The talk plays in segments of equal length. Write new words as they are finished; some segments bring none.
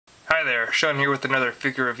Hi there, Sean here with another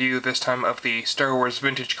figure review, this time of the Star Wars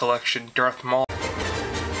Vintage Collection Darth Maul.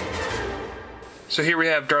 So here we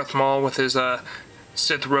have Darth Maul with his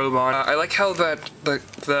Sith robe on. I like how that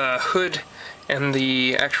the hood and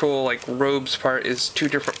the actual like robes part is two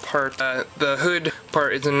different parts. The hood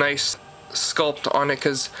part is a nice sculpt on it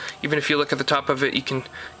because even if you look at the top of it, you can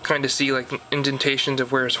kind of see like indentations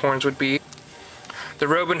of where his horns would be. The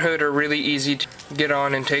robe and hood are really easy to get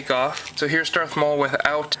on and take off. So here's Darth Maul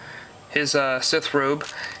without his Sith robe,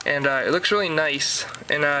 and it looks really nice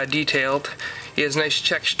and detailed. He has nice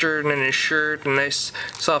texture in his shirt, and nice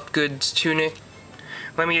soft goods tunic.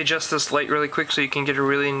 Let me adjust this light really quick so you can get a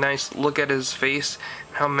really nice look at his face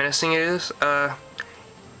and how menacing it is.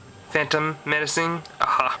 Phantom menacing.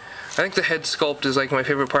 Aha. I think the head sculpt is like my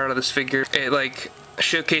favorite part of this figure. It like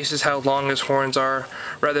showcases how long his horns are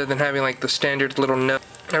rather than having like the standard little nub.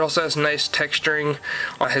 It also has nice texturing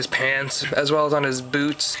on his pants as well as on his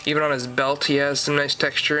boots. Even on his belt he has some nice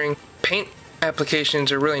texturing. Paint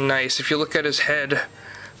applications are really nice. If you look at his head,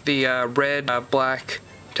 the red, black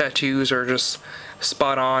tattoos are just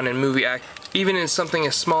spot on and movie act. Even in something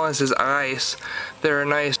as small as his eyes, they're a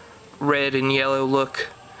nice red and yellow look.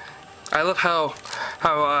 I love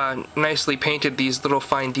how nicely painted these little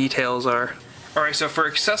fine details are. Alright, so for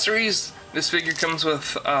accessories, this figure comes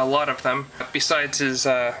with a lot of them. Besides his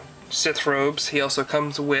Sith robes, he also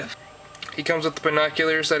comes with the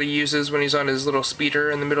binoculars that he uses when he's on his little speeder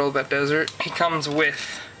in the middle of that desert. He comes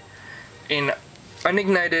with an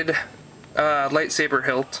unignited lightsaber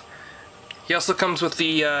hilt. He also comes with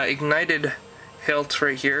the ignited hilt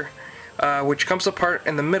right here, which comes apart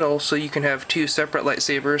in the middle so you can have two separate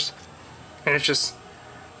lightsabers. And it's just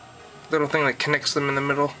a little thing that connects them in the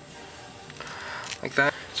middle. Like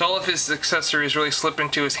that. So all of his accessories really slip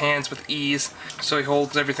into his hands with ease, so he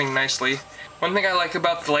holds everything nicely. One thing I like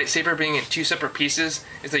about the lightsaber being in two separate pieces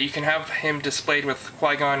is that you can have him displayed with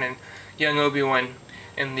Qui-Gon and young Obi-Wan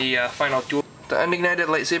in the final duel. The unignited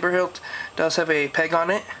lightsaber hilt does have a peg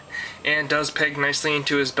on it, and does peg nicely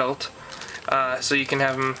into his belt, so you can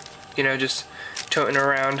have him, you know, just toting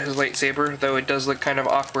around his lightsaber, though it does look kind of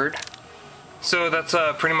awkward. So that's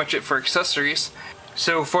pretty much it for accessories.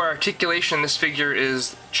 So for articulation, this figure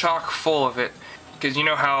is chock full of it, because you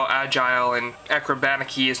know how agile and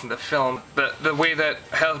acrobatic he is in the film. The way that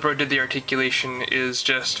Hasbro did the articulation is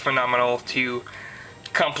just phenomenal to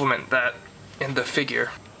complement that in the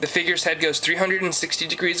figure. The figure's head goes 360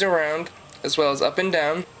 degrees around, as well as up and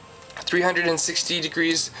down. 360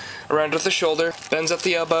 degrees around at the shoulder, bends at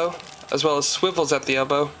the elbow, as well as swivels at the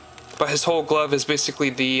elbow. But his whole glove is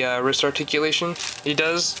basically the wrist articulation. He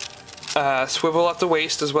does swivel at the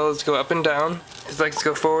waist as well as go up and down. His legs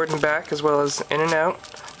go forward and back as well as in and out.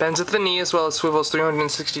 Bends at the knee as well as swivels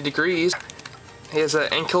 360 degrees. He has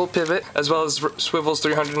an ankle pivot as well as swivels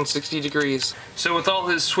 360 degrees. So with all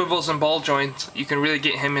his swivels and ball joints, you can really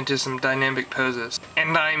get him into some dynamic poses.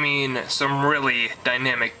 And I mean some really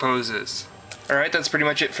dynamic poses. Alright, that's pretty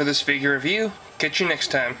much it for this figure review. Catch you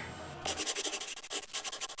next time.